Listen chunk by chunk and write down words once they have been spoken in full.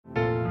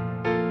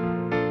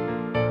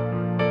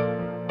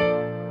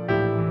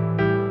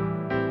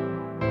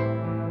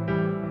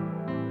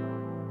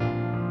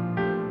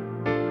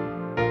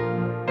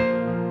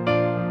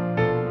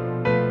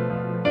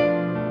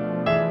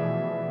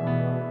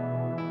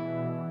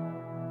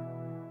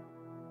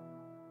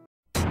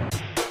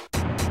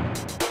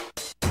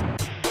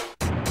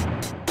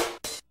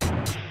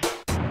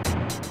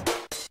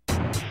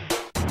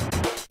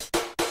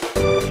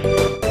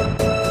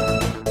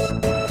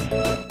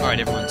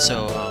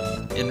so,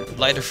 in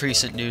light of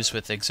recent news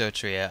with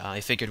Exotria,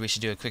 I figured we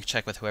should do a quick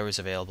check with whoever's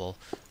available.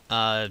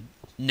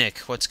 Nick,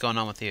 what's going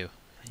on with you?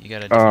 You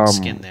got a different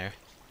skin there.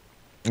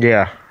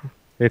 Yeah,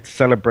 it's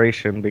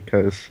celebration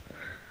because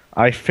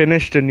I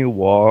finished a new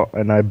wall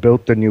and I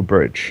built a new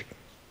bridge.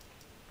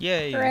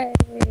 Yay! Hooray!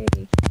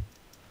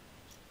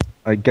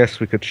 I guess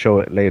we could show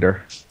it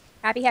later.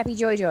 Happy, happy,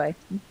 joy, joy.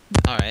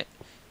 Alright.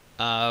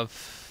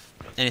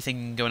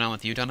 Anything going on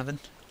with you, Donovan?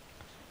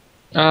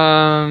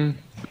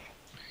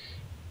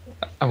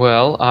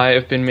 Well, I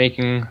have been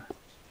making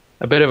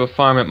a bit of a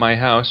farm at my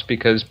house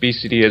because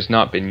BCD has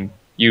not been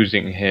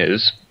using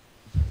his,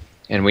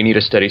 and we need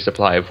a steady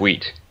supply of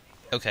wheat.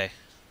 Okay.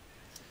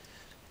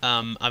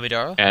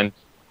 Abidaro? And...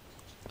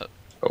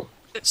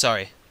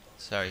 Sorry.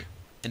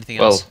 Anything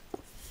else? Well,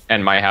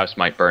 and my house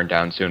might burn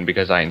down soon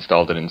because I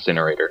installed an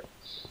incinerator.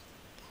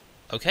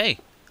 Okay.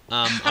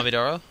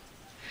 Abidaro?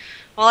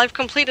 Well, I've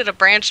completed a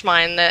branch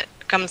mine that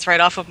comes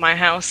right off of my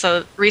house,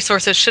 so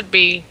resources should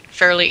be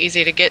fairly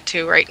easy to get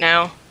to right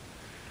now.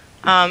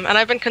 And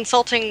I've been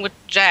consulting with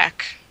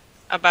Jack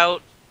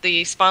about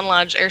the Spawn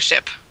Lodge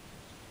airship.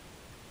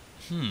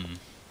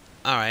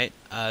 Alright,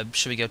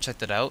 should we go check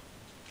that out?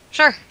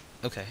 Sure.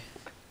 Okay.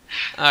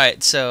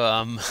 Alright, so,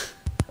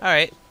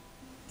 alright.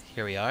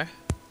 Here we are.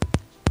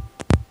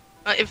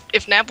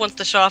 If Nab wants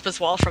to show off his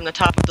wall from the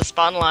top of the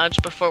Spawn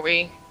Lodge before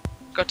we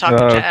go talk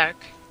to Jack.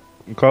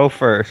 Go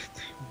first.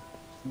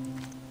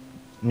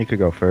 You could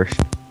go first.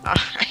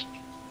 Alright.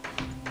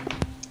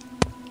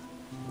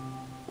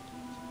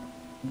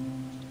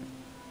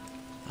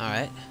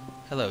 Alright.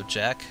 Hello,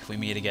 Jack. We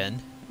meet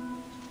again.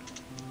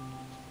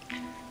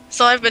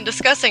 So I've been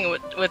discussing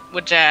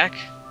with Jack,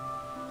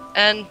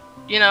 and,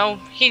 you know,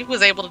 he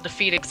was able to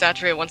defeat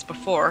Exatria once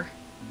before.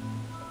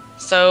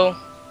 So...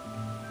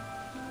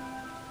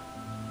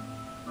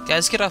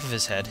 Guys, get off of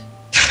his head.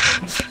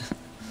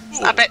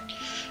 Stop it!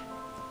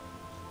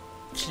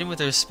 Treat him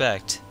with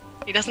respect.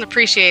 He doesn't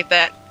appreciate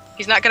that.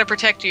 He's not going to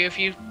protect you if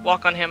you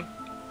walk on him.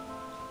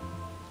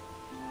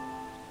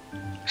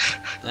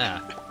 Yeah.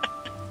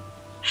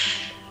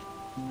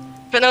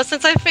 But no,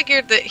 since I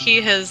figured that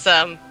he has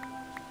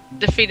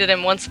defeated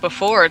him once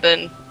before,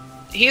 then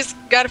he's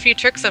got a few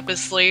tricks up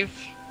his sleeve.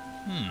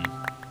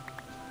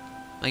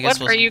 I guess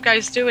What are you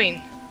guys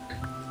doing?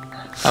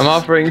 I'm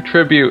offering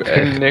tribute,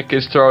 and Nick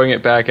is throwing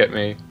it back at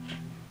me.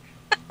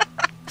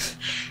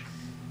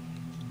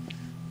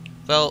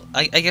 Well,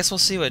 I guess we'll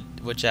see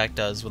what Jack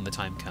does when the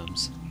time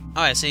comes.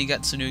 Alright, so you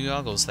got some new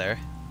goggles there.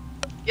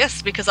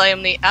 Yes, because I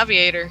am the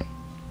aviator.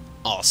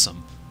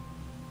 Awesome.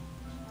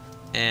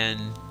 And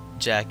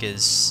Jack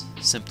is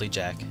simply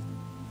Jack.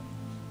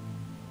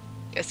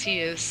 Yes, he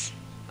is.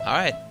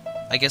 Alright,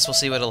 I guess we'll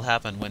see what'll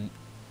happen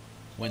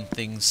when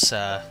things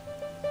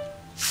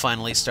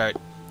finally start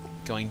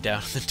going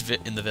down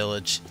in the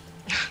village.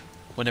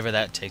 Whenever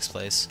that takes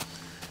place.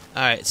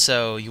 Alright,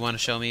 so you want to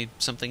show me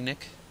something,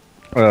 Nick?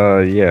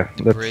 Yeah.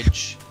 Let's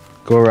Bridge.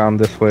 go around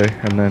this way,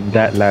 and then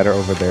that ladder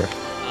over there.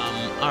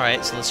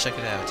 Alright, so let's check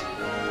it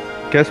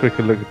out. Guess we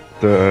could look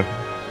at the...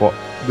 Well,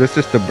 this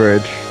is the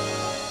bridge,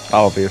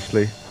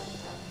 obviously.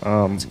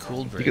 It's a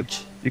cool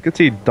bridge. You could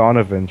see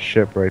Donovan's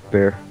ship right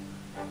there.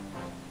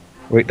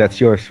 Wait, that's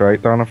yours,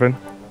 right, Donovan?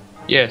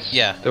 Yes,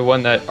 Yeah. the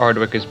one that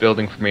Ardwick is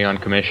building for me on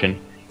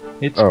commission.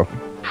 It's Oh.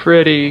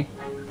 pretty...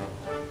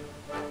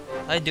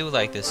 I do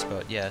like this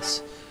boat,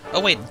 yes. Oh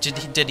wait, did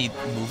he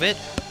move it?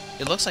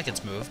 It looks like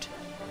it's moved.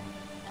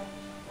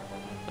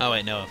 Oh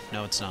wait, no,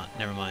 it's not.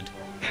 Never mind.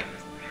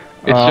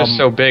 It's just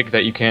so big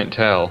that you can't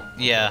tell.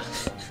 Yeah.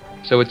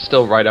 So it's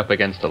still right up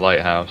against the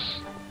lighthouse.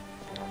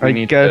 I We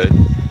need guess... to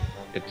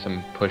get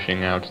some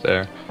pushing out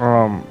there.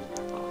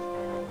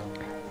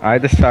 I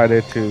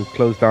decided to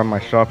close down my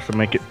shops and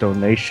make it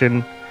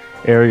donation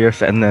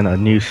areas and then a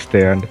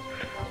newsstand.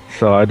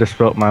 So I just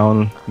built my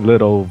own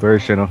little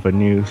version of a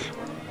news.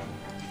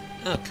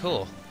 Oh,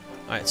 cool.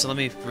 Alright, so let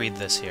me read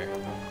this here.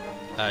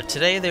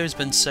 Today there's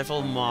been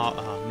several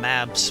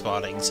MAB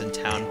spottings in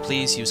town.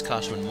 Please use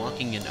caution when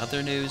walking. In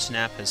other news,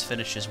 Knapp has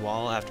finished his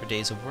wall after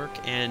days of work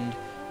and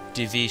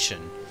division.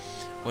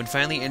 When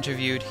finally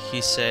interviewed, he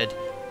said,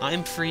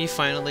 "I'm free,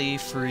 finally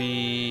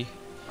free."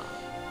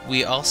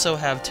 We also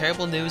have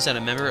terrible news that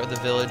a member of the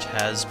village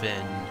has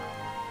been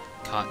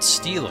caught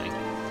stealing.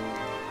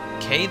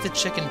 Kay the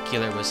chicken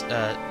killer was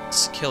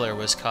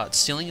caught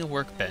stealing a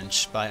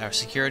workbench by our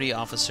security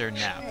officer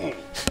Knapp.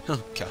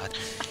 Oh god.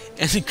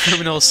 And the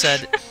criminal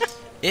said,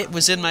 "It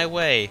was in my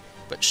way,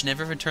 but she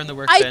never returned the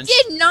workbench." I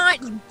did not,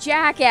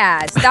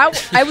 jackass.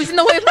 I was in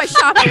the way of my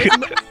shop.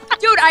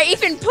 Dude, I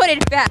even put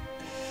it back.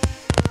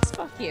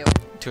 Fuck you.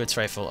 To its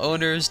rightful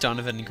owners,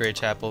 Donovan and Grey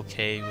Chapel.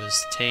 Kay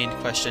was detained,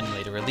 questioned,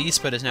 later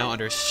released, but is now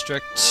under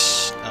strict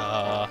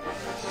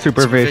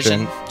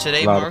Supervision.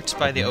 Today marked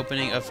by the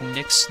opening of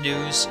Nick's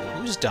News.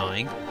 Who's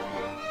dying?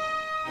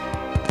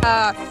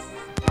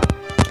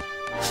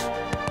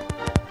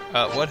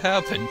 What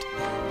happened?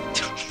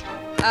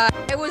 I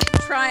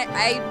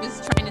was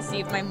trying to see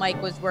if my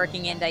mic was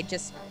working, and I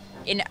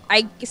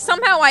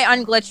somehow I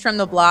unglitched from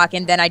the block,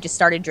 and then I just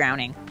started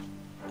drowning.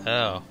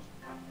 Oh.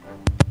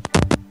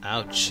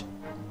 Ouch.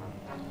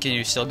 Can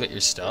you still get your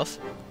stuff?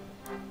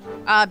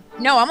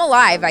 No, I'm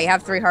alive. I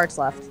have 3 hearts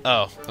left.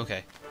 Oh,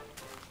 okay.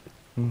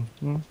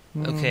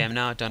 Okay, I'm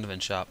now at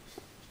Donovan's shop.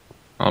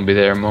 I'll be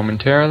there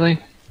momentarily.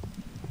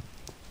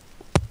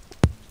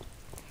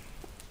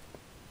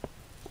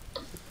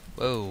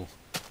 Whoa.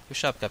 Your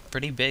shop got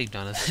pretty big,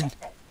 Donovan.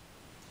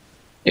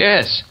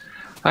 Yes,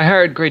 I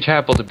hired Grey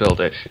Chapel to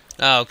build it.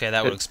 Oh, okay,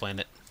 that would explain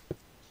it.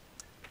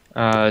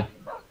 I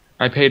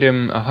paid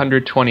him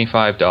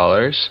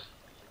 $125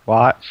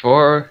 What?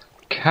 for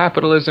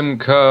Capitalism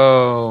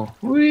Co.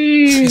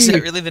 Whee! Is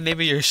that really the name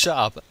of your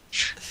shop?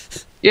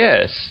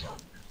 Yes.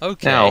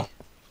 Okay. Now,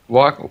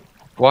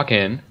 walk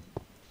in.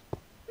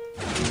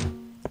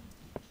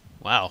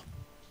 Wow.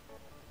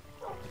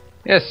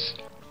 Yes,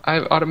 I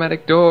have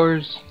automatic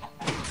doors.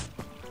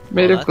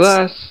 Made Well, of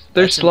glass.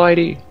 They're that's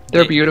slidey.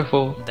 They're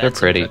beautiful. They're That's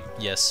pretty.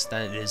 Yes,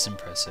 that is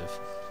impressive.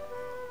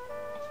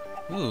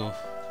 Ooh.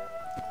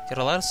 Got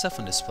a lot of stuff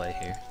on display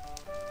here.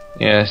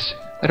 Yes.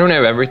 I don't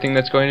have everything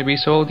that's going to be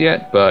sold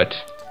yet, but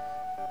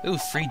Ooh,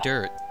 free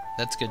dirt.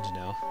 That's good to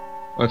know.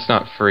 well, it's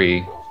not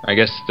free. I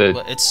guess the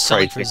Well, it's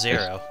selling for pricing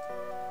is- 0.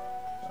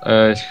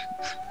 The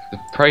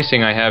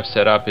pricing I have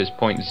set up is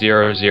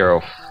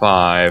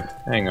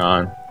 0.005. Hang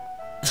on.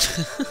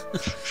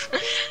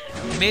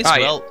 You may as Ah,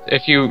 well...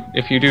 if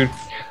you do,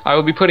 I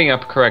will be putting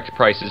up correct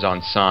prices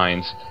on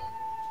signs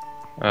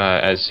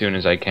as soon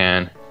as I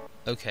can.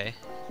 Okay.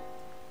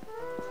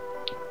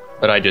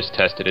 But I just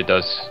tested. It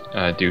does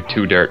do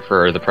 2 dirt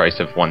for the price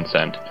of 1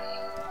 cent.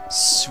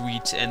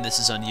 Sweet, and this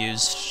is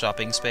unused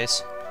shopping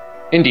space?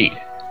 Indeed.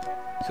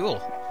 Cool.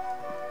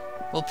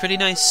 Well, pretty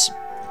nice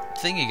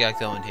thing you got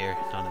going here,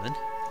 Donovan.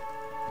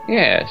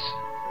 Yes.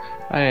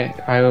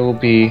 I will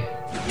be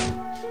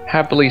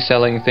happily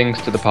selling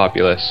things to the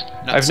populace.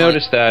 Not I've selling-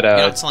 noticed that You're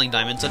not selling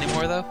diamonds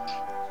anymore, though?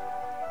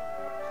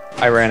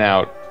 I ran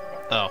out.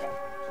 Oh.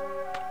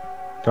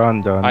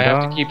 Dun dun I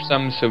have dun. to keep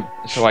some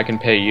so I can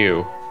pay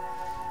you.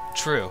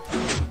 True.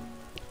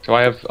 So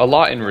I have a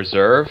lot in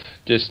reserve,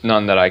 just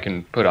none that I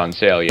can put on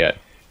sale yet.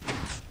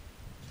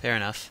 Fair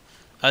enough.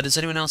 Does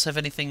anyone else have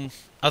anything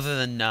other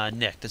than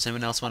Nick? Does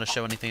anyone else want to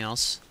show anything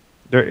else?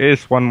 There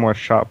is one more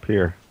shop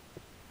here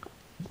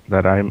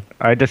that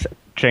I just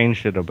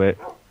changed it a bit.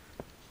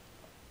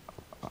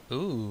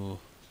 Ooh.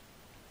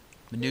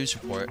 The news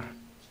report.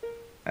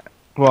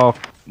 Well,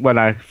 when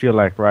I feel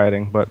like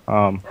writing, but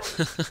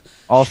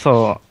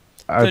also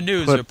I The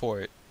news put,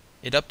 report.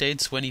 It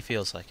updates when he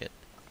feels like it.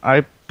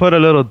 I put a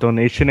little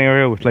donation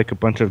area with like a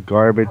bunch of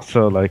garbage.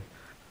 So like,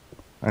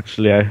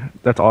 actually,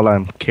 that's all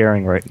I'm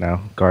carrying right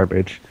now,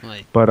 garbage.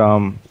 Like, But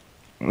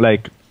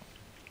like,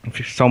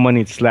 if someone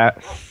needs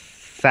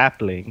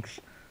saplings,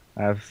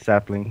 I have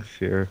saplings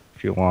here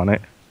if you want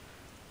it.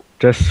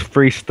 Just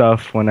free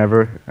stuff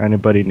whenever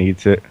anybody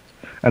needs it.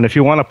 And if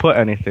you want to put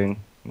anything,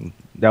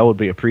 that would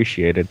be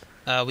appreciated.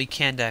 we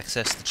can't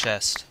access the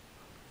chest.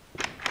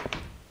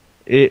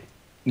 It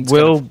It's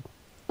will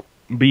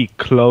be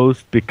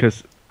closed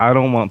because I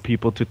don't want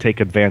people to take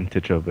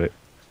advantage of it.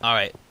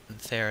 Alright,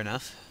 fair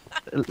enough.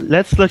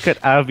 Let's look at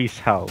Avi's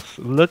house.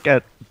 Look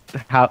at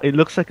how it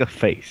looks like a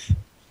face.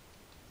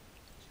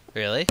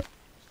 Really?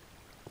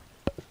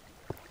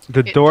 The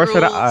It doors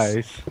are the drools.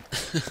 eyes.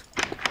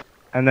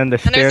 And then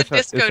the And there's stairs a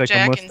is disco like a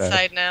jack mustache.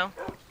 inside now.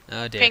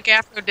 Oh dear. Pink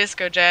Afro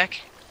Disco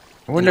Jack.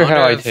 I wonder In how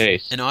honor I of-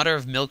 taste. In honor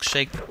of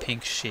milkshake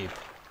pink sheep.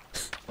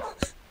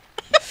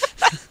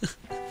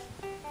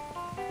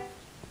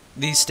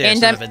 These stairs,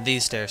 And, Donovan,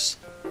 these stairs.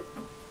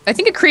 I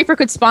think a creeper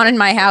could spawn in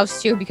my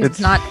house too because it's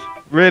not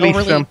really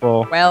overly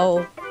simple,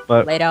 well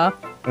but laid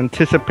up.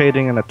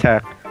 anticipating an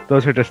attack.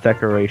 Those are just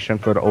decoration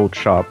for the old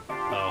shop.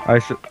 Oh. I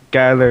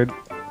gathered.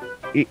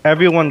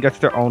 Everyone gets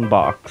their own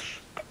box.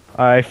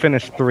 I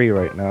finished 3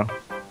 right now.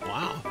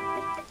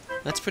 Wow.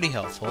 That's pretty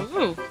helpful.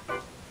 Ooh.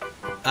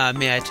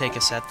 May I take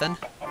a set then?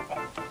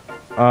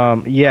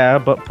 Yeah,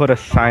 but put a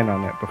sign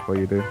on it before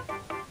you do.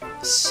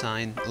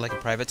 Sign, like a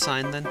private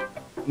sign then?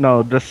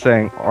 No, just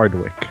saying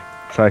Ardwick,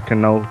 so I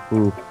can know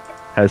who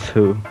has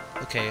who.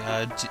 Okay,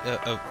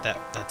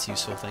 that's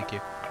useful, thank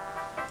you.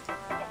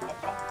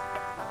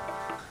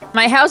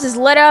 My house is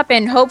lit up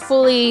and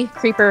hopefully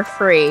creeper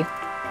free.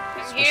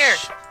 I'm here.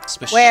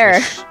 Swish,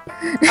 Where? Swish,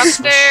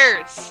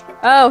 Upstairs.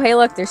 Oh, hey,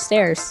 look, there's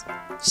stairs.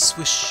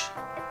 swish.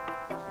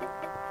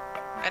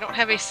 I don't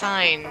have a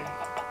sign.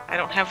 I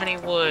don't have any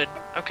wood.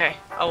 Okay,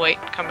 I'll wait.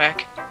 Come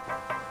back.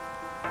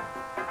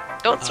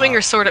 Don't swing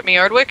your sword at me,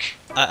 Ardwick.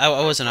 I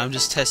wasn't, I'm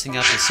just testing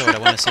out the sword. I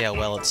want to see how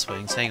well it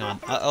swings. Hang on,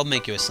 I'll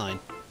make you a sign.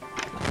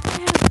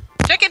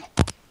 Chicken.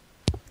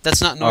 That's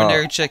not an Oh.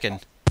 ordinary chicken.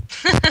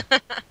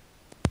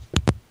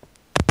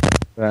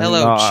 Then,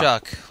 Hello,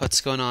 Chuck.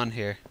 What's going on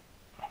here?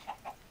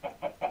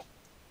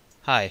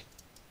 Hi.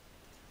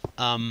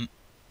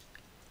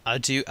 I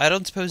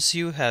don't suppose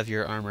you have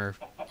your armor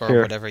or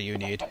Here. whatever you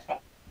need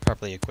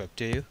properly equipped,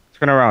 do you?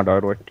 Turn around,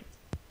 Ardwick.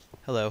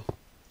 Hello.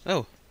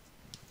 Oh.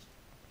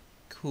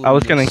 Cool. I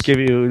was gonna give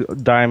you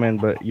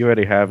diamond, but you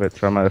already have it,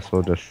 so I might as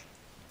well just.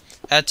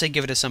 I'd say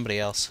give it to somebody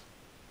else.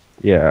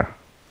 Yeah.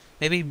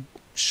 Maybe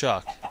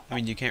Chuck. I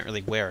mean, you can't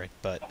really wear it,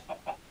 but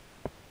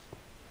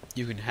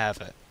you can have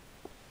it.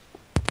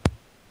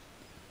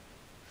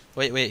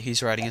 Wait,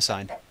 he's writing a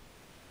sign.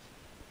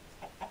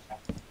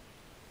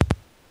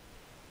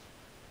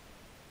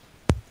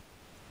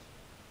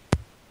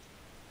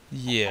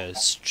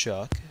 Yes,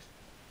 Chuck.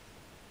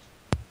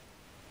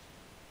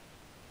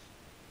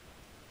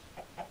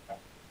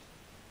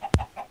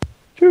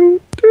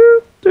 Do,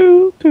 do,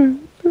 do, do,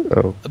 do.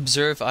 Oh.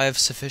 Observe, I have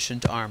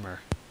sufficient armor.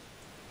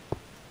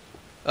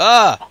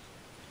 Ah!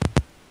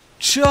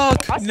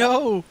 Chuck, Awesome.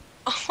 no!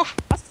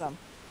 Awesome.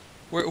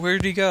 Where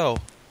did he go?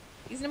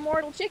 He's an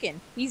immortal chicken.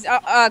 He's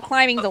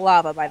climbing the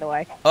lava, by the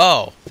way.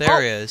 Oh,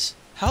 there he is.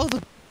 How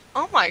the...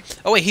 Oh my.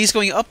 Oh wait, he's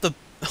going up the...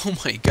 Oh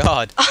my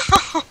god.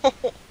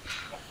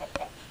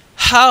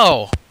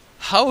 How?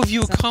 How have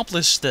you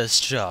accomplished this,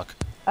 Chuck?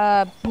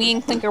 Me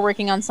and Clink are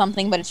working on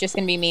something, but it's just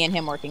gonna be me and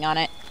him working on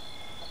it.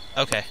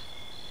 Okay.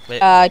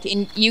 Wait,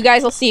 And you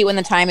guys will see it when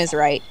the time is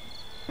right.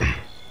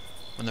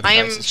 when the I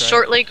am price is right.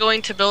 shortly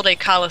going to build a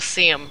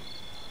coliseum.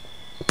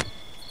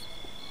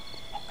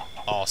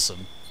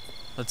 Awesome.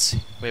 Let's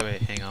see. Wait,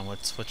 hang on.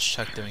 What's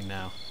Chuck doing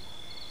now?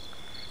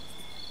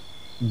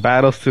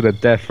 Battles to the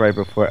death right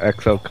before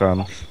XL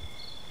comes.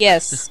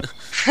 Yes.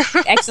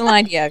 Excellent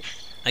idea.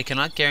 I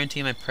cannot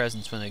guarantee my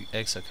presence when the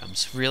exo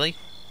comes. Really?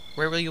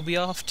 Where will you be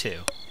off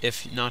to,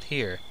 if not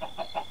here?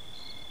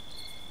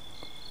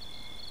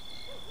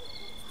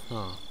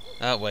 Huh.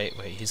 Oh, wait,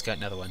 he's got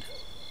another one.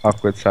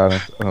 Awkward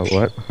silence. Oh,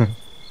 what?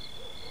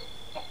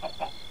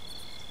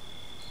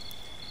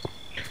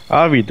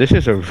 Avi, this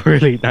is a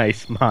really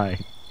nice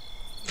mine.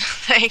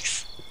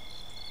 Thanks.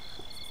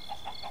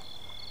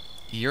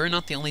 You're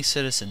not the only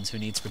citizens who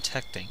needs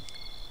protecting.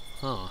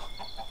 Huh.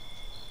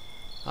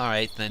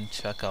 Alright then,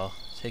 Chuck, I'll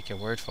take your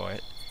word for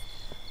it.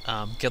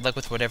 Good luck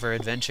with whatever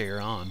adventure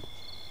you're on.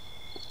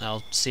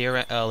 I'll see you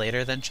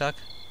later then, Chuck?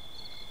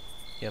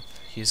 Yep,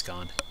 he's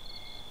gone.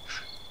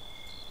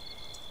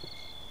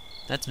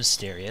 That's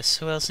mysterious.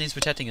 Who else needs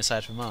protecting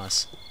aside from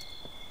us?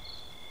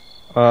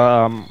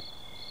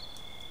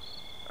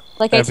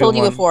 Like I told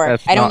you Everyone before,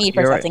 that's I don't not need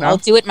here right protecting. now? I'll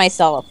do it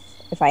myself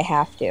if I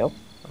have to.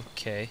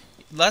 Okay.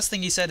 Last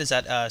thing he said is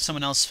that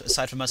someone else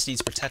aside from us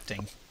needs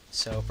protecting.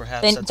 So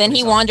perhaps Then that's then what he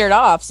he's on. wandered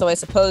off, so I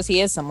suppose he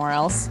is somewhere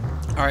else.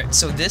 Alright,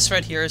 so this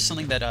right here is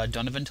something that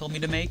Donovan told me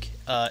to make.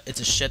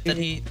 It's a ship that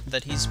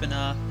he's been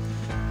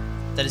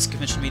that he's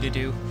commissioned me to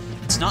do.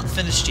 It's not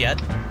finished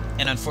yet,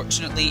 and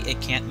unfortunately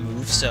it can't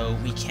move, so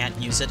we can't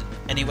use it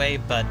anyway,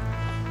 but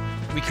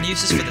we can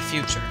use this for the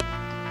future.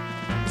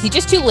 Is he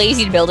just too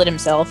lazy to build it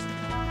himself?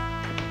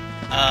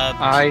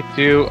 I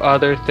do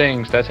other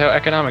things. That's how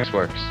economics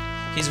works.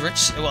 He's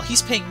rich. Well,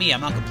 he's paying me.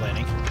 I'm not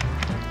complaining.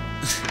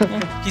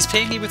 He's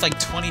paying me with like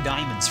 20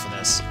 diamonds for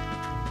this.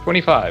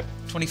 25.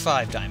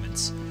 25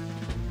 diamonds.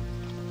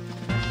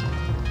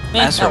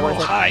 That's not worth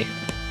it. high.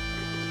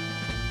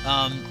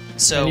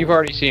 So And you've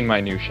already seen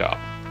my new shop.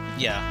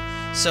 yeah.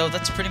 So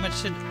that's pretty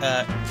much it.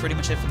 Pretty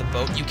much it for the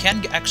boat. You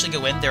can actually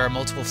go in. There are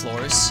multiple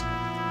floors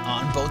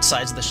on both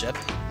sides of the ship.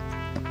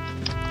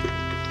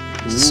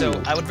 So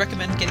I would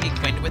recommend getting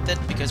acquainted with it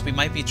because we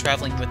might be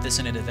traveling with this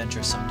in an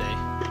adventure someday.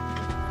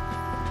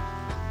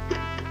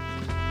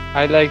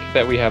 I like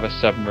that we have a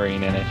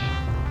submarine in it.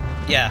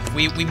 Yeah,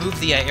 we moved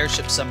the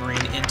airship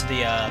submarine into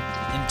the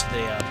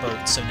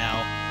boat, so now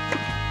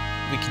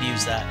we can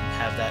use that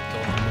and have that go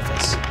along with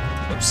us.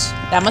 Whoops.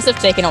 That must have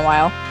taken a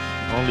while.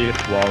 Only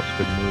its walls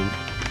could move.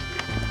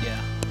 Yeah.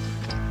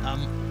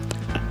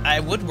 I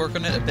would work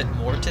on it a bit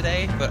more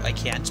today, but I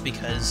can't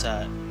because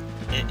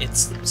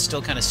it's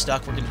still kind of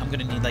stuck. I'm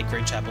gonna need like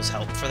Great Chapel's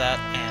help for that,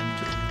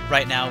 and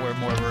right now we're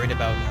more worried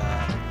about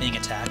being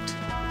attacked.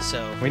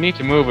 So We need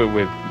to move it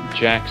with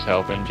Jack's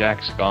help, and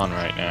Jack's gone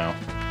right now.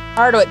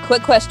 Ardwick,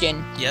 quick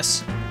question.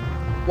 yes.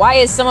 Why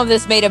is some of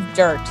this made of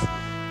dirt?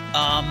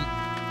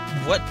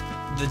 What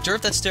the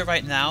dirt that's there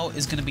right now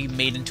is gonna be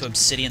made into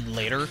obsidian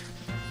later.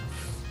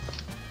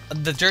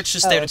 The dirt's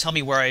just there to tell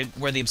me where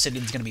the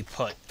obsidian's gonna be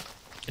put.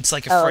 It's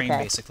like a frame,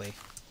 okay. basically.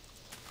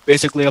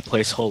 Basically a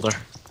placeholder.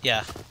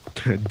 Yeah.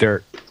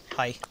 Dirt.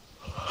 Hi.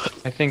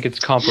 I think it's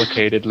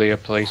complicatedly a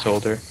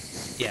placeholder.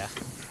 Yeah.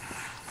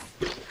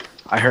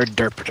 I heard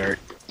derp.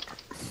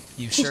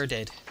 You sure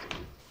did.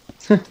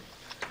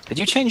 Did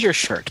you change your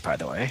shirt, by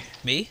the way?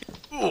 Me?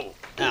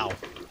 Ow.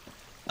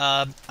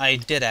 I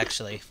did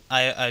actually.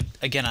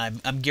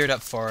 I'm geared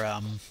up for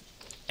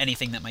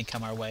anything that might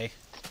come our way,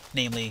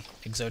 namely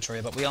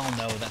Exoteria. But we all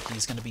know that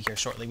he's going to be here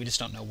shortly. We just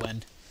don't know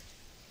when.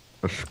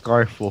 A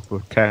scarf will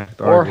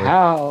protect Or Ardwick.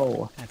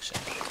 how?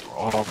 Actually.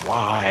 Or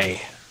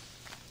why?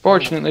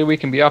 Fortunately, we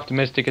can be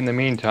optimistic in the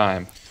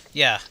meantime.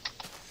 Yeah.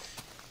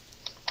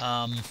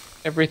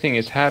 Everything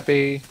is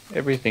happy.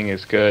 Everything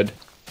is good.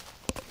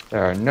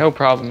 There are no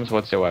problems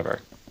whatsoever.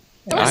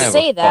 And I Don't have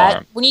say a that.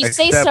 farm. When you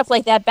say Except- stuff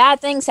like that, bad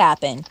things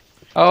happen. We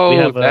Oh,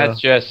 have that's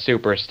just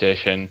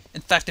superstition.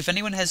 In fact, if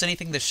anyone has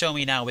anything to show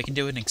me now, we can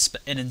do an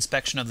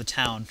inspection of the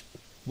town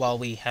while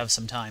we have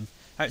some time.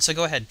 All right. So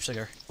go ahead,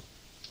 Sugar.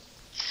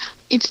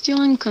 It's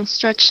still in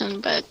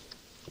construction, but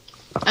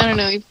I don't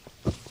know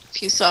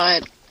if you saw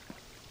it.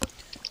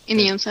 in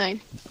the inside.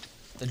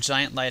 The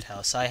giant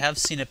lighthouse. I have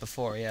seen it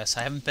before, yes.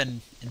 I haven't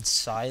been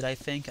inside, I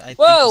think.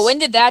 Whoa, think when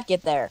did that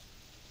get there?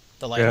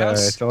 the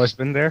lighthouse? It's always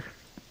been there.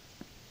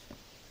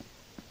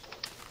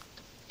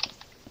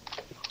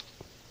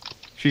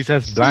 She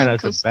says blind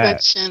as a bat.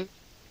 Construction.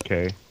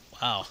 Okay.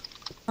 Wow.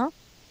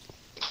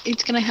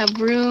 It's gonna have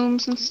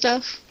rooms and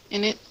stuff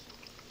in it.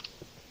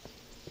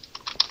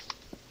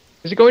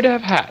 Is it going to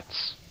have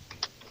hats?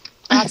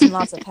 Lots and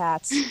lots of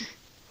hats.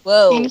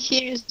 Whoa. In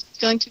here is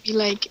going to be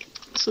like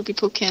so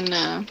people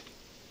can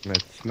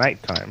It's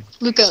nighttime.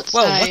 look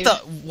outside. Whoa,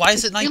 what the? Why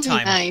is it Really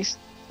nighttime? nice.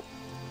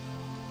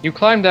 You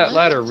climbed that What?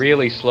 ladder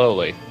really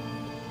slowly.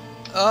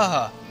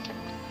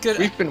 Good.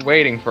 We've been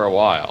waiting for a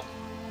while.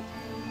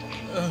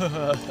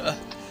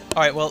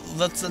 Alright, well,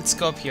 let's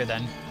go up here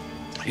then.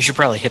 You should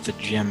probably hit the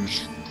gym.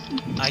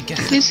 I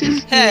guess. This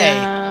is Hey!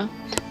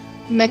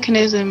 the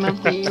mechanism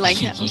of the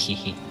lighthouse.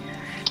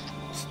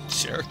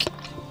 Jerk.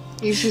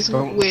 This is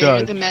Don't where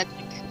judge. the magic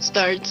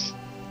starts.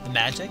 The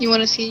magic? You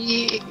want to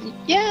see?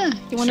 Yeah,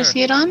 you want to Sure.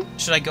 see it on?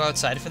 Should I go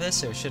outside for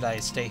this, or should I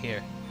stay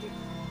here?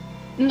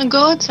 No,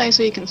 go outside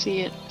so you can see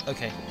it.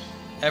 Okay.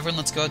 Everyone,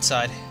 let's go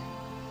outside.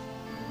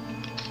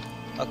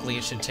 Luckily,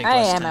 it should take I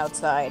less am time.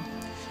 outside.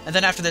 And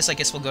then after this, I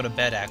guess we'll go to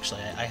bed,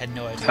 actually. I had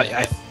no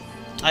idea.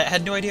 I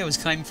had no idea I was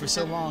climbing for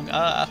so long.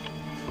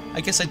 I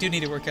guess I do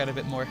need to work out a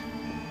bit more.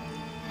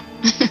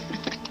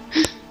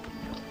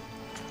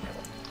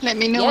 Let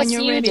me know Yes, when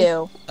you're you ready.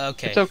 do.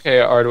 Okay. It's okay,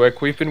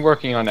 Ardwick. We've been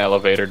working on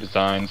elevator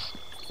designs.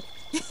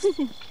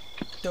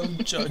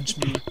 Don't judge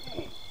me.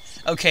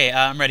 Okay,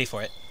 I'm ready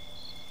for it.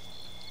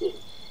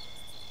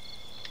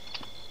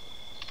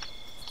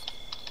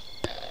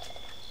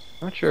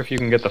 Not sure if you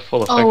can get the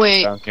full effect Oh,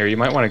 wait. down here. You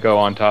might want to go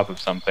on top of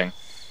something.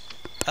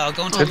 I'll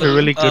go on top There's of a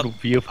really good uh,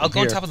 view from I'll go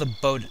here. on top of the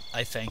boat,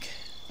 I think.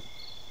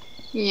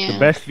 Yeah. The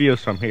best view is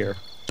from here,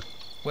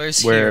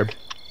 Where's where here?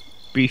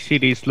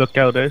 BCD's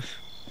lookout is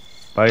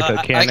by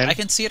the cannon. I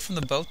can see it from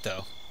the boat,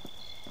 though.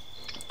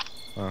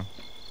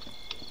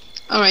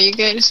 All right, you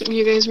guys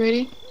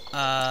ready? Where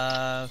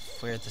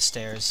are the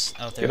stairs?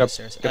 Oh, there Get are up- the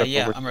stairs. get up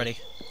Yeah, over- I'm ready.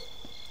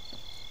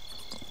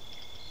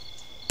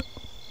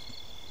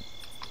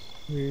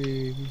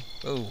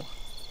 Oh,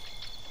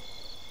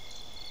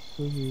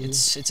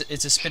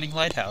 it's a spinning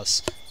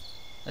lighthouse.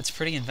 That's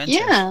pretty inventive.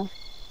 Yeah.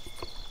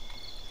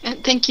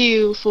 And thank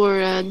you for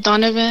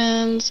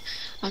Donovan's,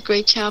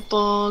 Great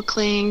Chapel,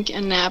 Clink,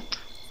 and Nap.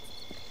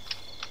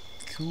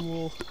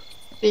 Cool.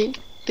 They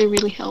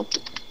really helped.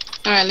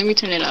 All right, let me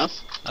turn it off.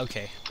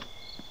 Okay.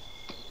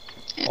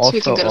 Yeah, so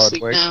we can Also, go to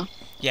sleep Ardwick. now.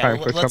 Yeah, Time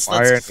well, for let's some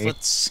irony.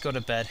 let's go to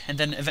bed, and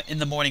then in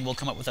the morning we'll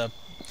come up with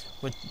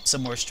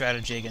some more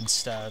strategy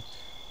against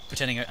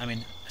pretending. I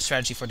mean, a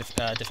strategy for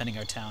defending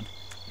our town.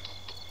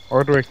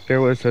 Ardwick,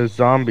 there was a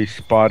zombie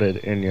spotted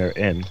in your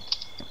inn.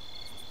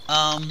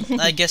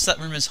 I guess that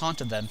room is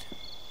haunted then.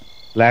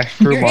 Last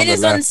room Your on inn the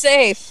is left.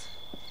 unsafe.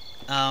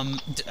 I'm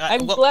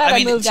I'm glad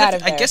I moved out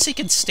of I there. guess he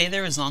can stay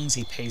there as long as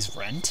he pays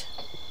rent.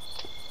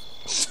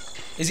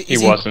 He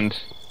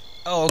wasn't.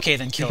 Oh, okay,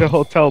 then kill He's a him.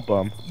 hotel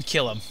bum.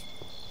 Kill him.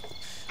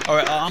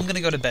 Alright, I'm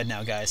gonna go to bed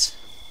now, guys.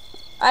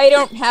 I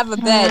don't have a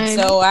bed,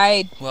 so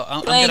Well,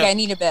 I'm I gonna.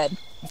 need a bed.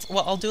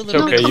 Well, I'll do a It's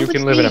little okay, bit. you come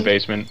can with live in a me.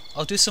 basement.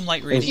 I'll do some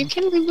light You reading.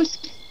 can live with.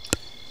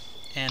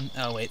 And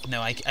oh wait,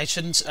 no, I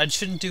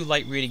shouldn't do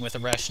light reading with a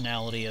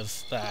rationality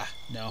of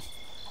no.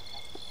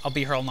 I'll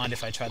be here all night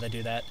if I try to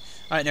do that.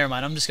 All right, never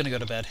mind. I'm just gonna go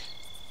to bed.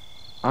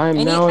 I'm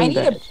I now need- I in need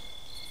a- bed.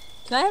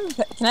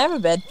 Can I have a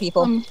bed,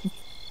 people?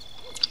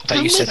 I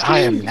thought you Come said, with I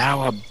me. am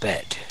now a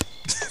bed.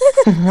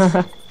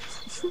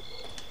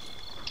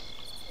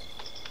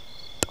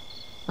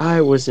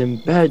 I was in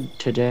bed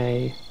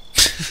today.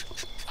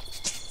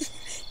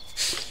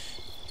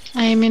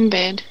 I'm in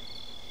bed.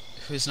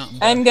 Who's not in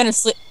bed? I'm gonna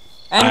sleep.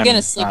 I'm I'm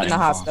gonna sleep not in the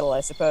involved. hospital,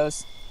 I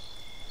suppose.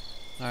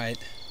 All right.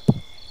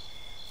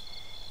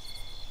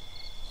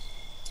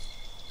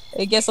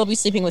 I guess I'll be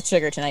sleeping with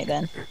Sugar tonight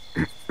then.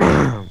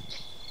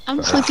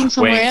 I'm sleeping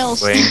somewhere wink,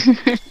 else.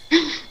 wink.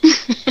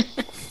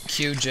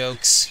 Cue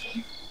jokes.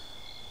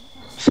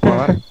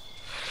 Spot.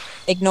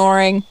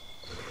 Ignoring.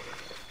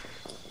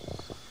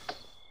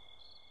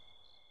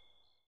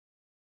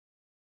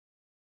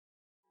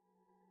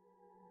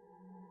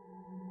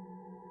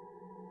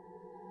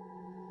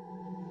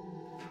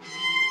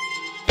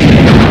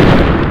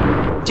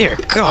 Dear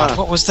God,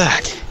 what was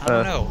that? I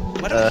don't know.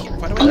 Why do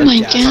I Oh my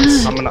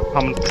gas? God.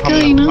 What's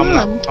going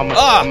on?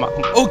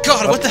 Oh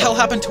God! What the hell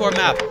happened to our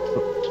map?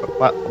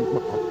 What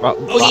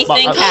do you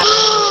think happened?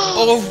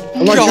 Oh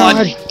Oh my God! God. Oh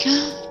my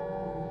God.